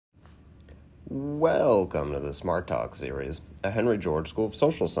Welcome to the Smart Talk series, a Henry George School of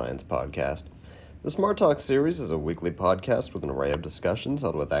Social Science podcast. The Smart Talk series is a weekly podcast with an array of discussions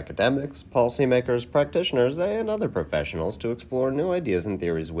held with academics, policymakers, practitioners, and other professionals to explore new ideas and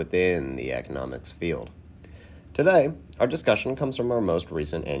theories within the economics field. Today, our discussion comes from our most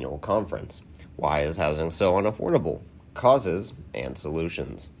recent annual conference, Why is Housing So Unaffordable? Causes and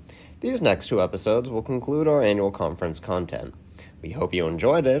Solutions. These next two episodes will conclude our annual conference content. We hope you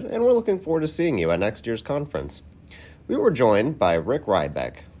enjoyed it, and we're looking forward to seeing you at next year's conference. We were joined by Rick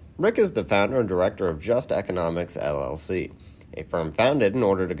Rybeck. Rick is the founder and director of Just Economics, LLC, a firm founded in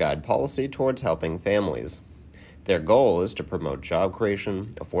order to guide policy towards helping families. Their goal is to promote job creation,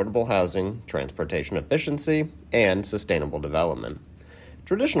 affordable housing, transportation efficiency, and sustainable development.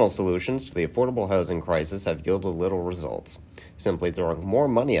 Traditional solutions to the affordable housing crisis have yielded little results. Simply throwing more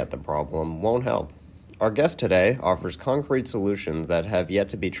money at the problem won't help. Our guest today offers concrete solutions that have yet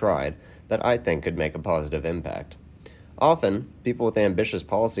to be tried that I think could make a positive impact. Often, people with ambitious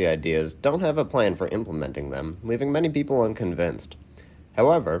policy ideas don't have a plan for implementing them, leaving many people unconvinced.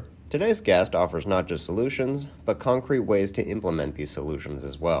 However, today's guest offers not just solutions, but concrete ways to implement these solutions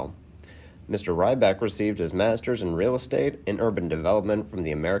as well. Mr. Rybeck received his master's in real estate and urban development from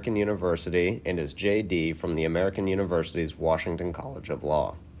the American University and his JD from the American University's Washington College of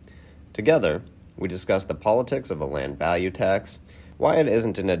Law. Together, we discuss the politics of a land value tax, why it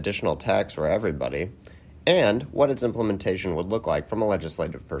isn't an additional tax for everybody, and what its implementation would look like from a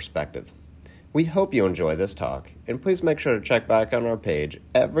legislative perspective. We hope you enjoy this talk, and please make sure to check back on our page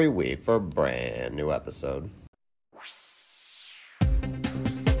every week for a brand new episode.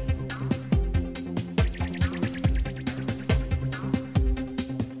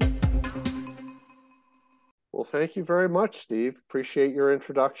 Well, thank you very much, Steve. Appreciate your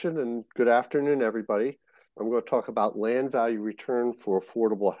introduction, and good afternoon, everybody. I'm going to talk about land value return for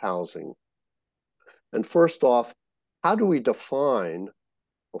affordable housing. And first off, how do we define,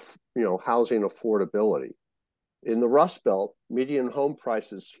 housing affordability? In the Rust Belt, median home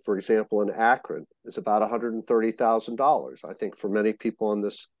prices, for example, in Akron, is about $130,000. I think for many people in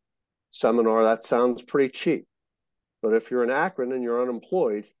this seminar, that sounds pretty cheap. But if you're in Akron and you're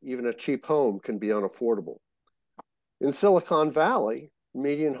unemployed, even a cheap home can be unaffordable. In Silicon Valley,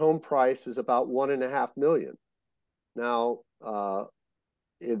 median home price is about $1.5 million. Now,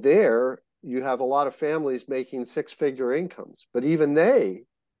 there you have a lot of families making six-figure incomes, but even they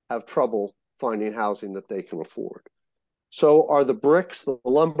have trouble finding housing that they can afford. So are the bricks, the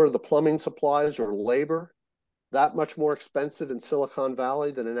lumber, the plumbing supplies, or labor that much more expensive in Silicon Valley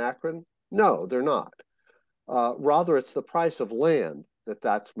than in Akron? No, they're not. Rather, it's the price of land that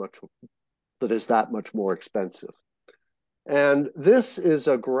is that much more expensive. And this is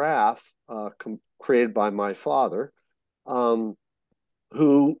a graph created by my father,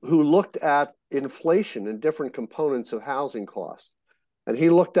 who looked at inflation in different components of housing costs. And he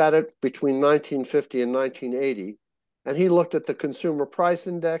looked at it between 1950 and 1980. And he looked at the consumer price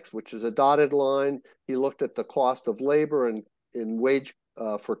index, which is a dotted line. He looked at the cost of labor and in wage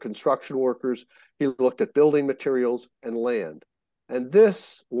for construction workers. He looked at building materials and land. And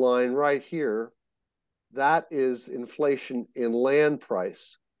this line right here, that is inflation in land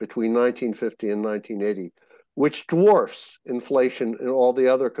price between 1950 and 1980, which dwarfs inflation in all the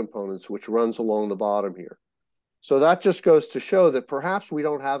other components, which runs along the bottom here. So that just goes to show that perhaps we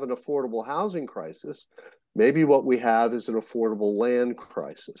don't have an affordable housing crisis. Maybe what we have is an affordable land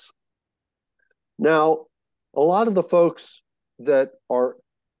crisis. Now, a lot of the folks that are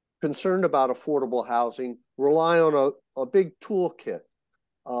concerned about affordable housing rely on a big toolkit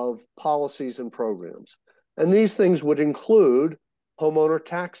of policies and programs. And these things would include homeowner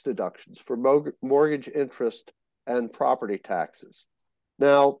tax deductions for mortgage interest and property taxes.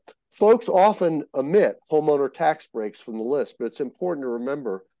 Now, folks often omit homeowner tax breaks from the list, but it's important to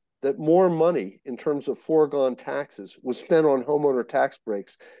remember that more money in terms of foregone taxes was spent on homeowner tax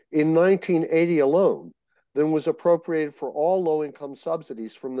breaks in 1980 alone than was appropriated for all low-income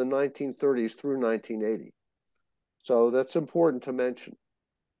subsidies from the 1930s through 1980. So that's important to mention.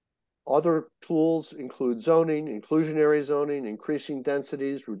 Other tools include zoning, inclusionary zoning, increasing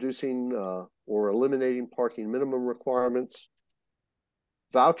densities, reducing or eliminating parking minimum requirements,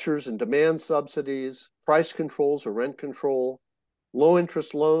 vouchers and demand subsidies, price controls or rent control, low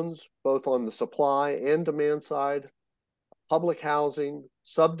interest loans, both on the supply and demand side, public housing,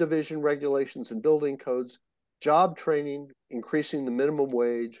 subdivision regulations and building codes, job training, increasing the minimum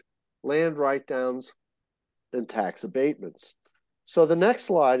wage, land write-downs, and tax abatements. So the next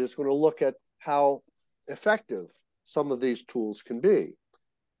slide is going to look at how effective some of these tools can be.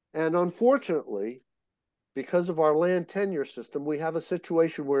 And unfortunately, because of our land tenure system, we have a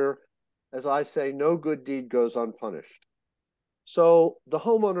situation where as I say, no good deed goes unpunished. So the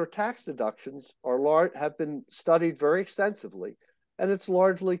homeowner tax deductions have been studied very extensively, and it's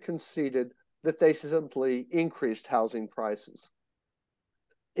largely conceded that they simply increased housing prices.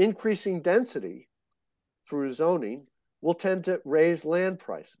 Increasing density through zoning will tend to raise land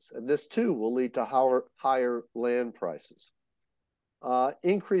prices, and this too will lead to higher land prices.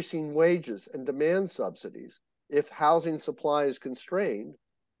 Increasing wages and demand subsidies, if housing supply is constrained,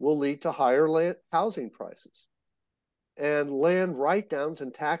 will lead to higher housing prices. And land write-downs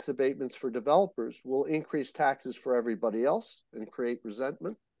and tax abatements for developers will increase taxes for everybody else and create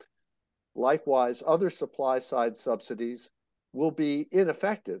resentment. Likewise, other supply-side subsidies will be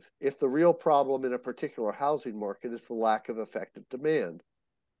ineffective if the real problem in a particular housing market is the lack of effective demand.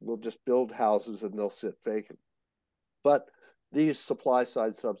 We'll just build houses and they'll sit vacant. But these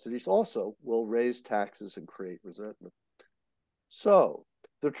supply-side subsidies also will raise taxes and create resentment. So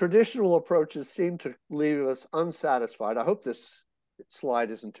the traditional approaches seem to leave us unsatisfied. I hope this slide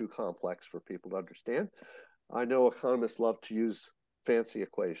isn't too complex for people to understand. I know economists love to use fancy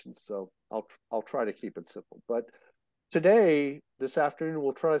equations, so I'll try to keep it simple. But today, this afternoon,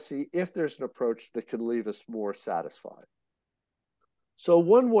 we'll try to see if there's an approach that can leave us more satisfied. So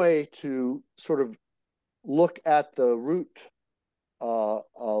one way to sort of look at the root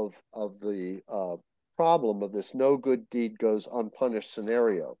of the problem of this no good deed goes unpunished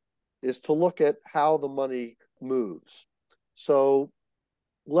scenario is to look at how the money moves. So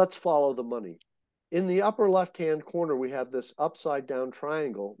let's follow the money. In the upper left-hand corner, we have this upside-down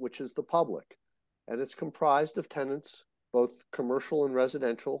triangle, which is the public, and it's comprised of tenants, both commercial and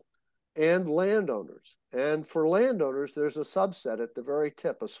residential, and landowners. And for landowners, there's a subset at the very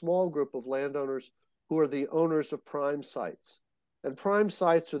tip, a small group of landowners who are the owners of prime sites. And prime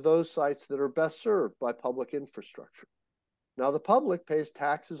sites are those sites that are best served by public infrastructure. Now, the public pays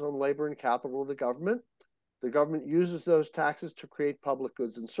taxes on labor and capital to the government. The government uses those taxes to create public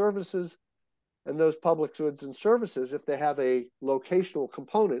goods and services. And those public goods and services, if they have a locational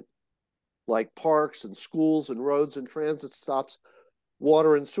component, like parks and schools and roads and transit stops,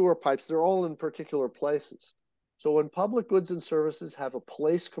 water and sewer pipes, they're all in particular places. So when public goods and services have a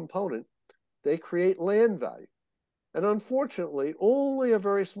place component, they create land value. And unfortunately, only a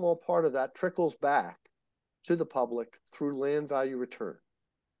very small part of that trickles back to the public through land value return.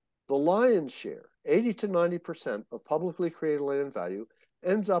 The lion's share, 80 to 90% of publicly created land value,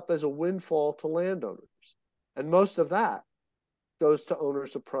 ends up as a windfall to landowners. And most of that goes to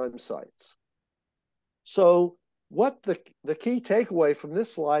owners of prime sites. So what the key takeaway from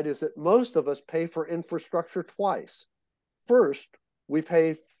this slide is that most of us pay for infrastructure twice. First, we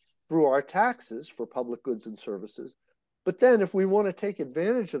pay through our taxes for public goods and services. But then if we want to take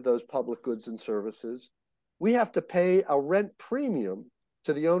advantage of those public goods and services, we have to pay a rent premium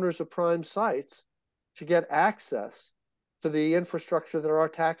to the owners of prime sites to get access to the infrastructure that our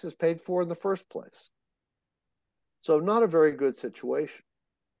taxes paid for in the first place. So not a very good situation.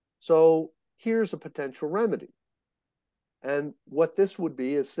 So here's a potential remedy. And what this would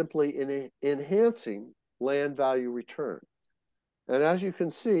be is simply enhancing land value return. And as you can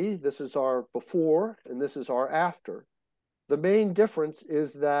see, this is our before and this is our after. The main difference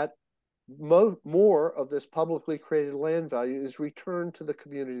is that more of this publicly created land value is returned to the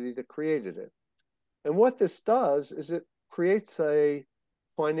community that created it. And what this does is it creates a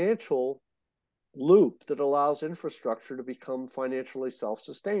financial loop that allows infrastructure to become financially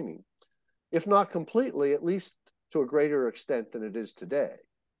self-sustaining, if not completely, at least to a greater extent than it is today.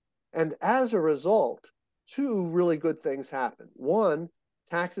 And as a result, two really good things happen. One,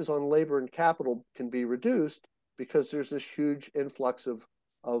 taxes on labor and capital can be reduced because there's this huge influx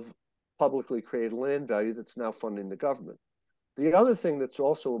of publicly created land value that's now funding the government. The other thing that's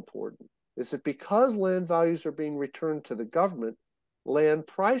also important is that because land values are being returned to the government, land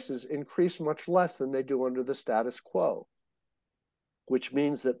prices increase much less than they do under the status quo, which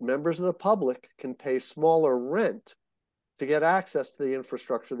means that members of the public can pay smaller rent to get access to the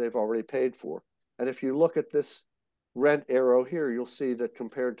infrastructure they've already paid for. And if you look at this rent arrow here, you'll see that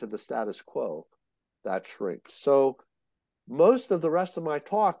compared to the status quo, that shrinks. So most of the rest of my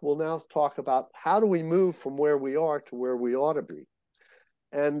talk will now talk about how do we move from where we are to where we ought to be.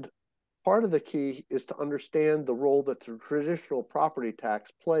 And part of the key is to understand the role that the traditional property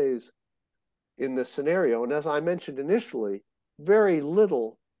tax plays in this scenario. And as I mentioned initially, very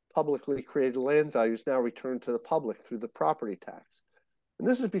little publicly created land value is now returned to the public through the property tax. And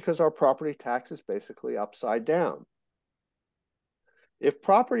this is because our property tax is basically upside down. If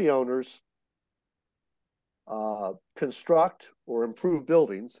property owners construct or improve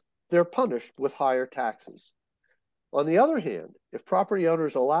buildings, they're punished with higher taxes. On the other hand, if property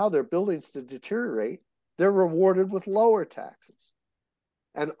owners allow their buildings to deteriorate, they're rewarded with lower taxes.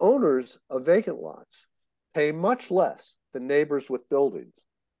 And owners of vacant lots pay much less than neighbors with buildings,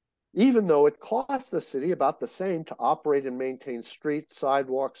 even though it costs the city about the same to operate and maintain streets,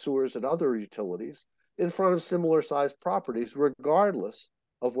 sidewalks, sewers, and other utilities in front of similar-sized properties, regardless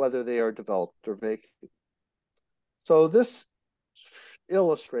of whether they are developed or vacant. So this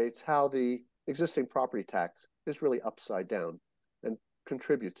illustrates how the existing property tax is really upside down and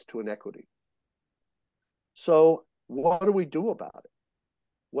contributes to inequity. So what do we do about it?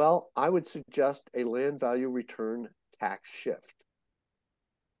 Well, I would suggest a land value return tax shift.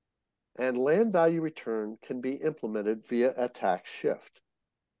 And land value return can be implemented via a tax shift.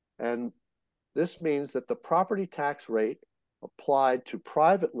 And this means that the property tax rate applied to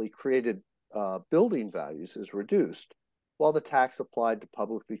privately created building values is reduced, while the tax applied to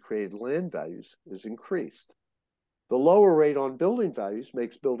publicly created land values is increased. The lower rate on building values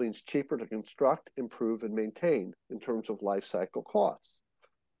makes buildings cheaper to construct, improve, and maintain in terms of life cycle costs.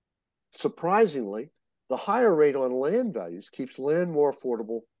 Surprisingly, the higher rate on land values keeps land more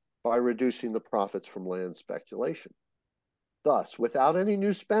affordable by reducing the profits from land speculation. Thus, without any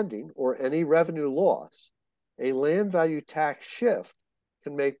new spending or any revenue loss, a land value tax shift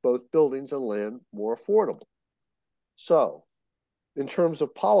can make both buildings and land more affordable. So, in terms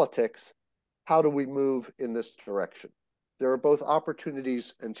of politics, how do we move in this direction? There are both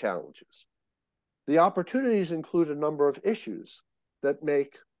opportunities and challenges. The opportunities include a number of issues that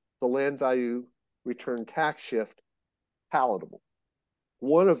make the land value return tax shift palatable.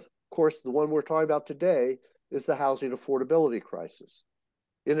 One of course, the one we're talking about today is the housing affordability crisis.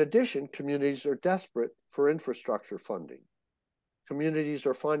 In addition, communities are desperate for infrastructure funding. Communities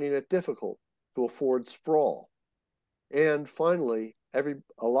are finding it difficult to afford sprawl. And finally,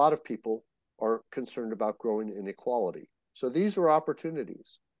 a lot of people are concerned about growing inequality. So these are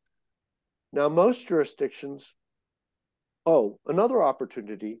opportunities. Now, most jurisdictions, another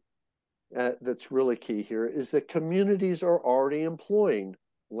opportunity that's really key here is that communities are already employing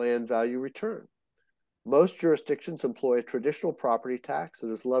land value return. Most jurisdictions employ a traditional property tax that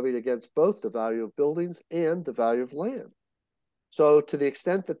is levied against both the value of buildings and the value of land. So to the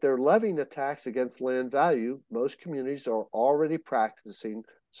extent that they're levying a tax against land value, most communities are already practicing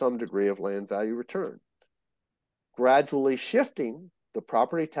some degree of land value return. Gradually shifting the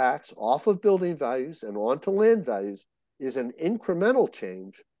property tax off of building values and onto land values is an incremental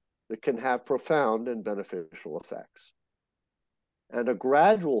change that can have profound and beneficial effects. And a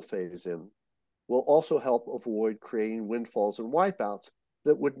gradual phase-in will also help avoid creating windfalls and wipeouts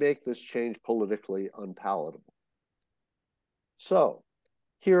that would make this change politically unpalatable. So,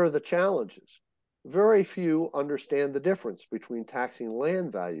 here are the challenges. Very few understand the difference between taxing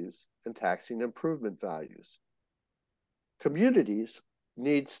land values and taxing improvement values. Communities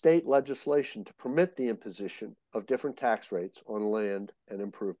need state legislation to permit the imposition of different tax rates on land and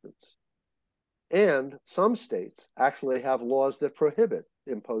improvements. And some states actually have laws that prohibit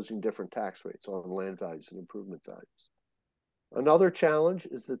imposing different tax rates on land values and improvement values. Another challenge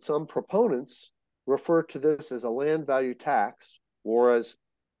is that some proponents refer to this as a land value tax or as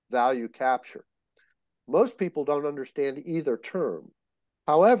value capture. Most people don't understand either term.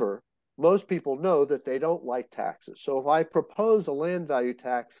 However, most people know that they don't like taxes. So if I propose a land value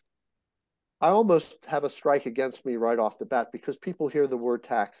tax, I almost have a strike against me right off the bat because people hear the word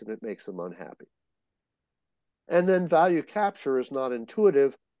tax and it makes them unhappy. And then value capture is not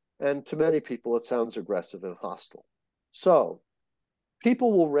intuitive, and to many people it sounds aggressive and hostile. So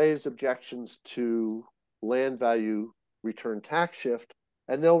people will raise objections to land value return tax shift,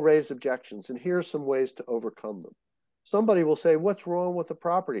 and they'll raise objections. And here are some ways to overcome them. Somebody will say, what's wrong with the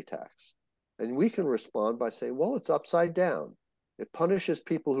property tax? And we can respond by saying, well, it's upside down. It punishes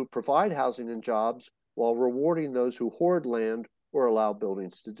people who provide housing and jobs while rewarding those who hoard land or allow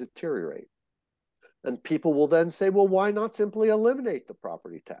buildings to deteriorate. And people will then say, well, why not simply eliminate the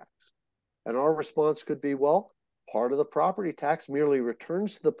property tax? And our response could be, well, part of the property tax merely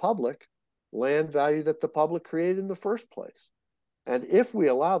returns to the public land value that the public created in the first place. And if we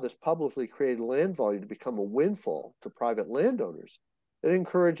allow this publicly created land value to become a windfall to private landowners, it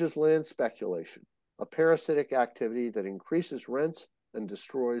encourages land speculation, a parasitic activity that increases rents and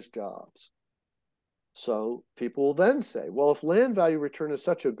destroys jobs. So people will then say, well, if land value return is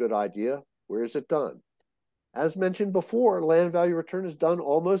such a good idea, where is it done? As mentioned before, land value return is done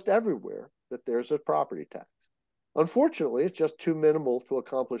almost everywhere that there's a property tax. Unfortunately, it's just too minimal to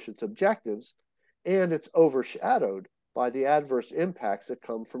accomplish its objectives, and it's overshadowed by the adverse impacts that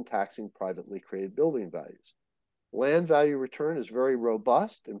come from taxing privately created building values. Land value return is very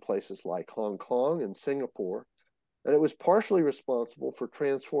robust in places like Hong Kong and Singapore, and it was partially responsible for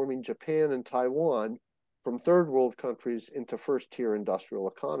transforming Japan and Taiwan from third world countries into first-tier industrial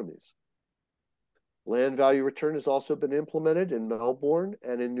economies. Land value return has also been implemented in Melbourne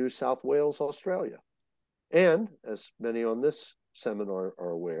and in New South Wales, Australia. And, as many on this seminar are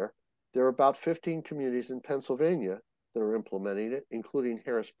aware, there are about 15 communities in Pennsylvania that are implementing it, including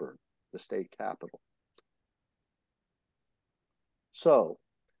Harrisburg, the state capital. So,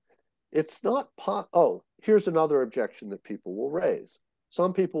 it's not here's another objection that people will raise.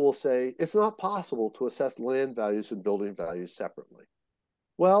 Some people will say it's not possible to assess land values and building values separately.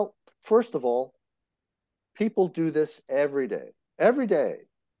 Well, first of all, people do this every day. Every day,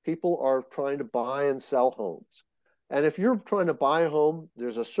 people are trying to buy and sell homes. And if you're trying to buy a home,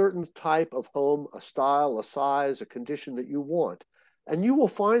 there's a certain type of home, a style, a size, a condition that you want. And you will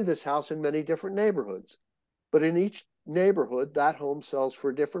find this house in many different neighborhoods. But in each neighborhood, that home sells for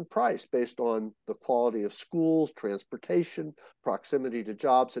a different price based on the quality of schools, transportation, proximity to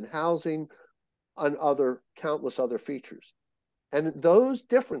jobs and housing, and countless other features. And those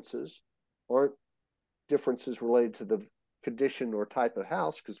differences aren't differences related to the condition or type of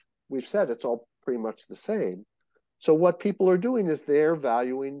house, because we've said it's all pretty much the same. So what people are doing is they're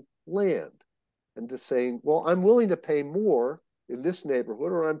valuing land and just saying, well, I'm willing to pay more in this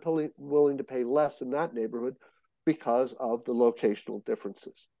neighborhood, or I'm willing to pay less in that neighborhood because of the locational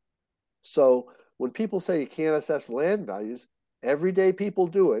differences. So when people say you can't assess land values, everyday people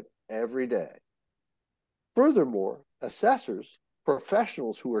do it every day. Furthermore, assessors,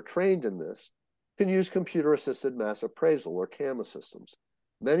 professionals who are trained in this, can use computer-assisted mass appraisal, or CAMA systems.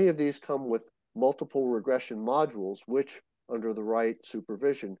 Many of these come with multiple regression modules, which, under the right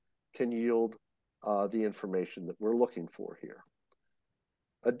supervision, can yield the information that we're looking for here.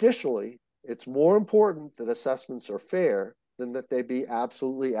 Additionally, it's more important that assessments are fair than that they be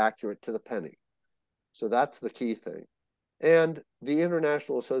absolutely accurate to the penny. So that's the key thing. And the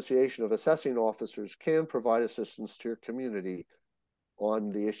International Association of Assessing Officers can provide assistance to your community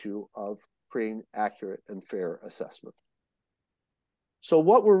on the issue of creating accurate and fair assessment. So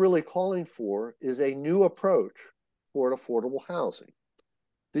what we're really calling for is a new approach toward affordable housing.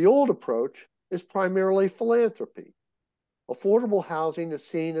 The old approach is primarily philanthropy. Affordable housing is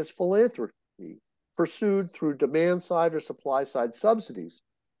seen as philanthropy pursued through demand-side or supply-side subsidies,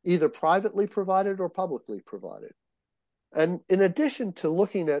 either privately provided or publicly provided. And in addition to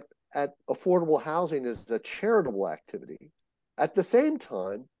looking at affordable housing as a charitable activity, at the same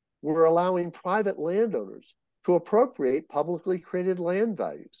time, we're allowing private landowners to appropriate publicly created land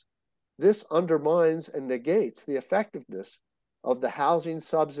values. This undermines and negates the effectiveness of the housing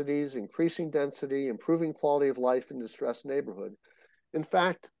subsidies, increasing density, improving quality of life in distressed neighborhood. In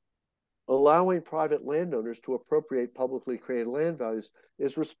fact, allowing private landowners to appropriate publicly created land values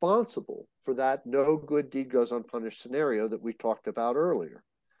is responsible for that no good deed goes unpunished scenario that we talked about earlier.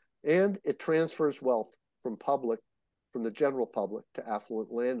 And it transfers wealth from the general public to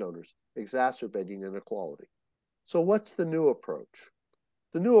affluent landowners, exacerbating inequality. So what's the new approach?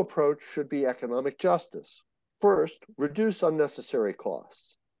 The new approach should be economic justice. First, reduce unnecessary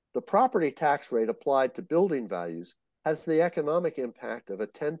costs. The property tax rate applied to building values has the economic impact of a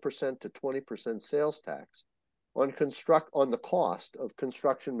 10% to 20% sales tax on the cost of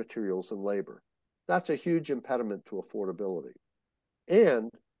construction materials and labor. That's a huge impediment to affordability. And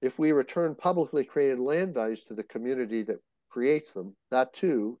if we return publicly created land values to the community that creates them, that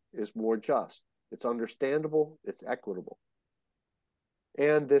too is more just. It's understandable, it's equitable.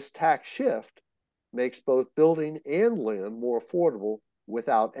 And this tax shift makes both building and land more affordable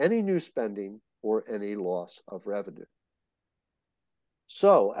without any new spending or any loss of revenue.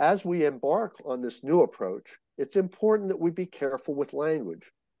 So, as we embark on this new approach, it's important that we be careful with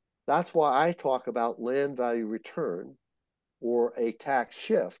language. That's why I talk about land value return or a tax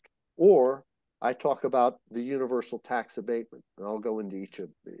shift, or I talk about the universal tax abatement, and I'll go into each of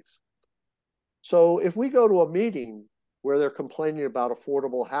these. So if we go to a meeting where they're complaining about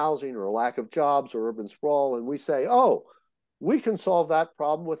affordable housing or a lack of jobs or urban sprawl, and we say, oh, we can solve that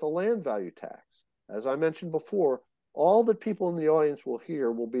problem with a land value tax. As I mentioned before, all that people in the audience will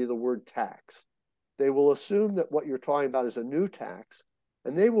hear will be the word tax. They will assume that what you're talking about is a new tax,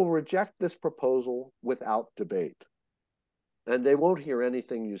 and they will reject this proposal without debate. And they won't hear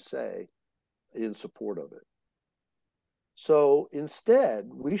anything you say in support of it. So instead,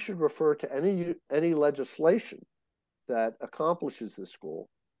 we should refer to any legislation that accomplishes this goal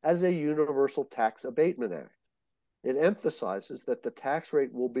as a Universal Tax Abatement Act. It emphasizes that the tax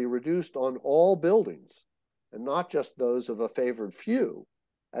rate will be reduced on all buildings and not just those of a favored few,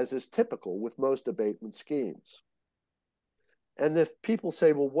 as is typical with most abatement schemes. And if people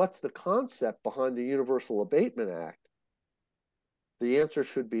say, well, what's the concept behind the Universal Abatement Act? The answer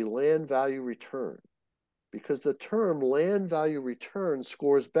should be land value return, because the term land value return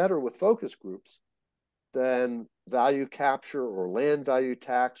scores better with focus groups than value capture or land value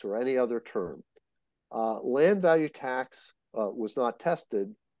tax or any other term. Land value tax was not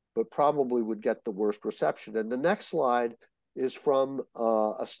tested, but probably would get the worst reception. And the next slide is from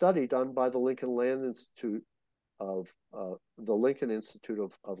a study done by the Lincoln Land Institute of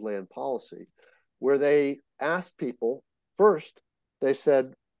Land Policy, where they asked people, first, they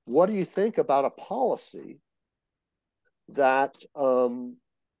said, what do you think about a policy that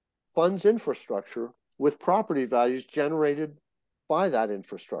funds infrastructure with property values generated by that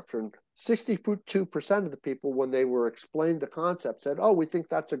infrastructure? And 62% of the people, when they were explained the concept, said, oh, we think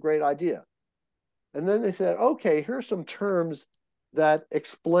that's a great idea. And then they said, okay, here's some terms that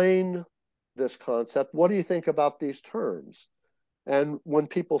explain this concept. What do you think about these terms? And when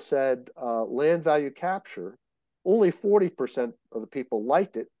people said land value capture, only 40% of the people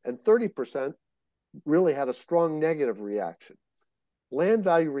liked it, and 30% really had a strong negative reaction. Land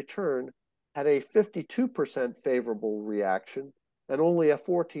value return had a 52% favorable reaction and only a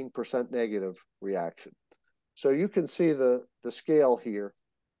 14% negative reaction. So you can see the scale here.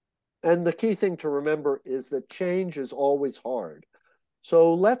 And the key thing to remember is that change is always hard.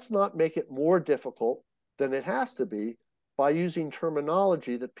 So let's not make it more difficult than it has to be by using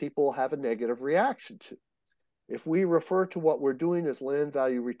terminology that people have a negative reaction to. If we refer to what we're doing as land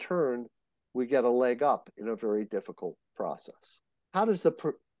value return, we get a leg up in a very difficult process. How does the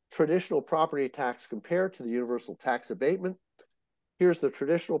traditional property tax compare to the universal tax abatement? Here's the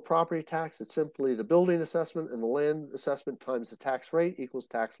traditional property tax. It's simply the building assessment and the land assessment times the tax rate equals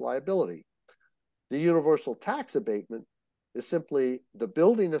tax liability. The universal tax abatement is simply the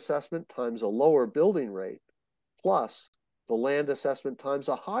building assessment times a lower building rate plus the land assessment times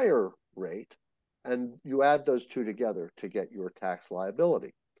a higher rate, and you add those two together to get your tax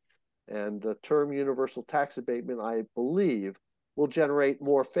liability. And the term universal tax abatement, I believe, will generate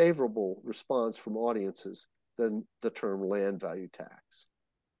more favorable response from audiences than the term land value tax.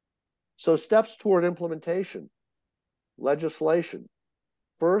 So steps toward implementation. Legislation.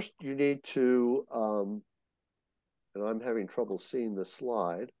 First, you need to, and I'm having trouble seeing this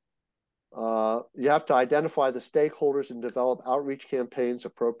slide, you have to identify the stakeholders and develop outreach campaigns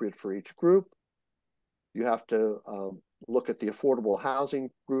appropriate for each group. You have to look at the affordable housing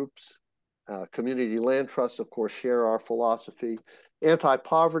groups. Community land trusts, of course, share our philosophy.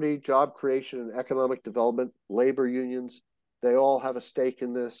 Anti-poverty, job creation, and economic development, labor unions, they all have a stake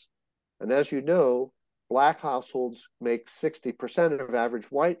in this. And as you know, Black households make 60% of average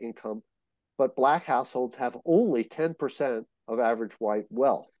white income, but Black households have only 10% of average white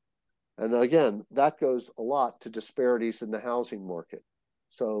wealth. And again, that goes a lot to disparities in the housing market.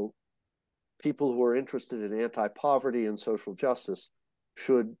 So people who are interested in anti-poverty and social justice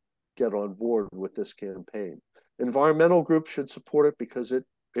should get on board with this campaign. Environmental groups should support it because it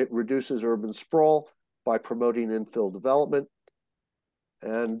reduces urban sprawl by promoting infill development.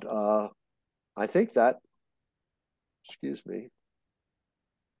 And I think that, excuse me,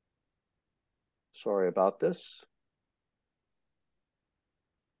 sorry about this.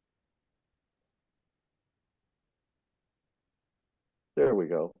 There we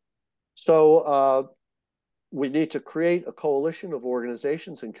go. So we need to create a coalition of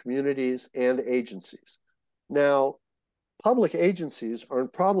organizations and communities and agencies. Now, public agencies are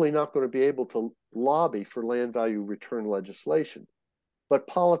probably not going to be able to lobby for land value return legislation, but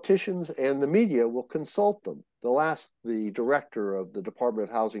politicians and the media will consult them. They'll ask the director of the Department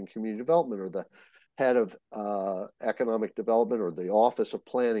of Housing and Community Development or the head of economic development or the Office of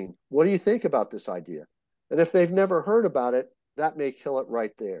Planning, what do you think about this idea? And if they've never heard about it, that may kill it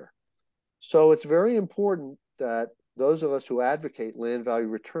right there. So it's very important that those of us who advocate land value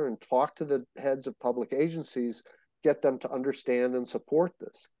return talk to the heads of public agencies, get them to understand and support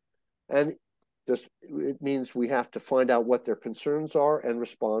this. And just it means we have to find out what their concerns are and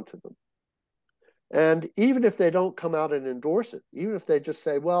respond to them. And even if they don't come out and endorse it, even if they just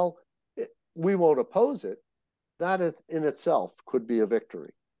say, well, we won't oppose it, that in itself could be a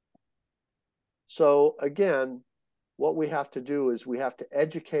victory. So again, what we have to do is we have to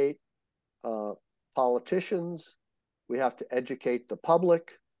educate politicians, we have to educate the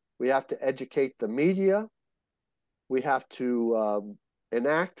public, we have to educate the media, we have to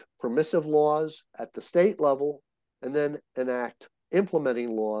enact permissive laws at the state level, and then enact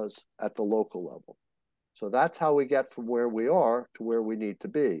implementing laws at the local level. So that's how we get from where we are to where we need to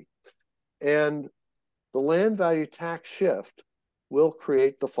be. And the land value tax shift will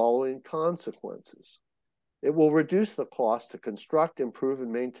create the following consequences. It will reduce the cost to construct, improve,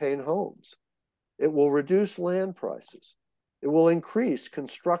 and maintain homes. It will reduce land prices. It will increase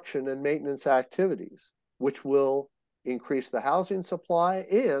construction and maintenance activities, which will increase the housing supply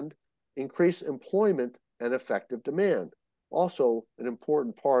and increase employment and effective demand. Also, an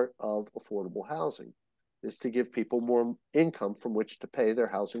important part of affordable housing is to give people more income from which to pay their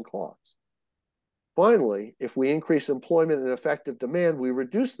housing costs. Finally, if we increase employment and effective demand, we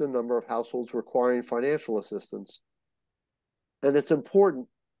reduce the number of households requiring financial assistance. And it's important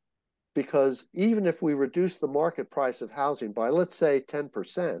because even if we reduce the market price of housing by, let's say,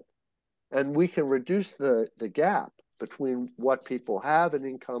 10%, and we can reduce the gap between what people have in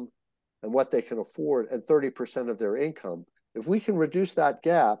income and what they can afford and 30% of their income, if we can reduce that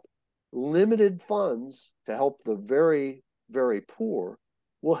gap, limited funds to help the very, very poor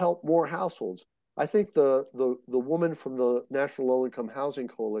will help more households. I think the woman from the National Low Income Housing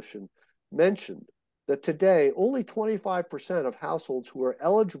Coalition mentioned that today only 25% of households who are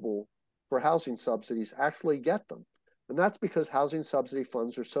eligible for housing subsidies actually get them. And that's because housing subsidy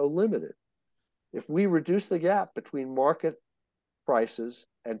funds are so limited. If we reduce the gap between market prices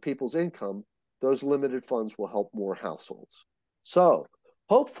and people's income, those limited funds will help more households. So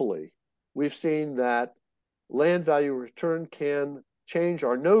hopefully we've seen that land value return can change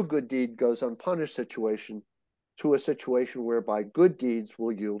our no good deed goes unpunished situation to a situation whereby good deeds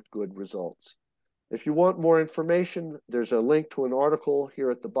will yield good results. If you want more information, there's a link to an article here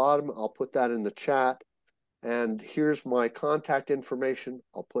at the bottom. I'll put that in the chat. And here's my contact information.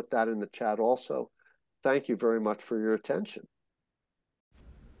 I'll put that in the chat also. Thank you very much for your attention.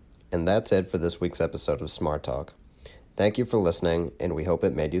 And that's it for this week's episode of Smart Talk. Thank you for listening, and we hope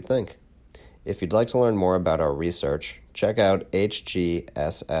it made you think. If you'd like to learn more about our research, check out hgsss.org.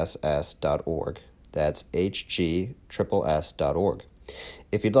 That's hgsss.org.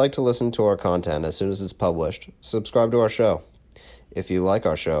 If you'd like to listen to our content as soon as it's published, subscribe to our show. If you like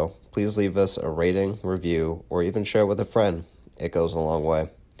our show, please leave us a rating, review, or even share with a friend. It goes a long way.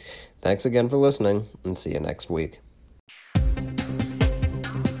 Thanks again for listening, and see you next week.